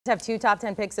Have two top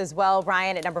 10 picks as well.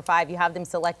 Ryan, at number 5, you have them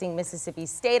selecting Mississippi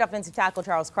State offensive tackle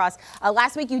Charles Cross.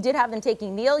 Last week, you did have them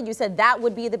taking Neal. You said that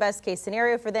would be the best case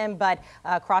scenario for them, but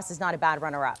Cross is not a bad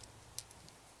runner-up.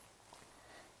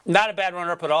 Not a bad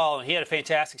runner-up at all, and he had a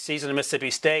fantastic season at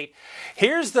Mississippi State.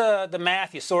 Here's the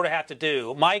math you sort of have to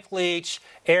do. Mike Leach,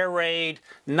 air raid,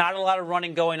 not a lot of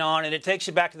running going on, and it takes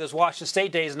you back to those Washington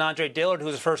State days and Andre Dillard, who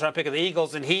was a first-round pick of the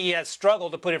Eagles, and he has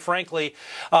struggled, to put it frankly,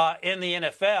 in the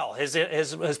NFL.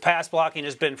 His pass blocking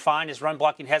has been fine. His run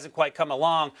blocking hasn't quite come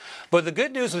along. But the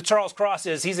good news with Charles Cross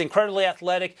is he's incredibly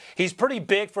athletic. He's pretty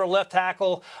big for a left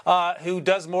tackle who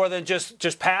does more than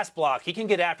just pass block. He can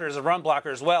get after as a run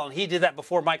blocker as well, and he did that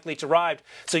before Mike Leach arrived,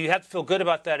 so you have to feel good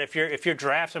about that if you're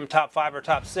drafting him top 5 or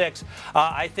top 6.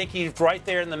 I think he's right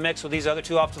there in the mix with these other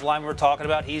two offensive linemen we're talking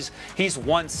about. He's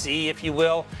 1C, if you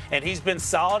will, and he's been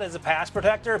solid as a pass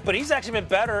protector, but he's actually been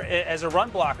better as a run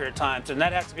blocker at times, and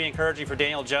that has to be encouraging for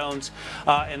Daniel Jones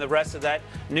and the rest of that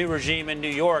new regime in New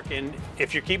York. And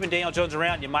if you're keeping Daniel Jones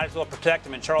around, you might as well protect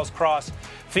him, and Charles Cross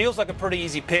feels like a pretty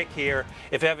easy pick here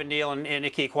if Evan Neal and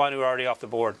Ike Ekwonu are already off the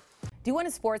board. Do you want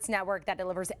a sports network that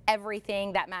delivers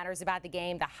everything that matters about the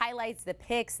game? The highlights, the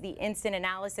picks, the instant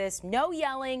analysis, no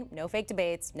yelling, no fake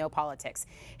debates, no politics.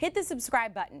 Hit the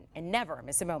subscribe button and never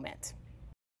miss a moment.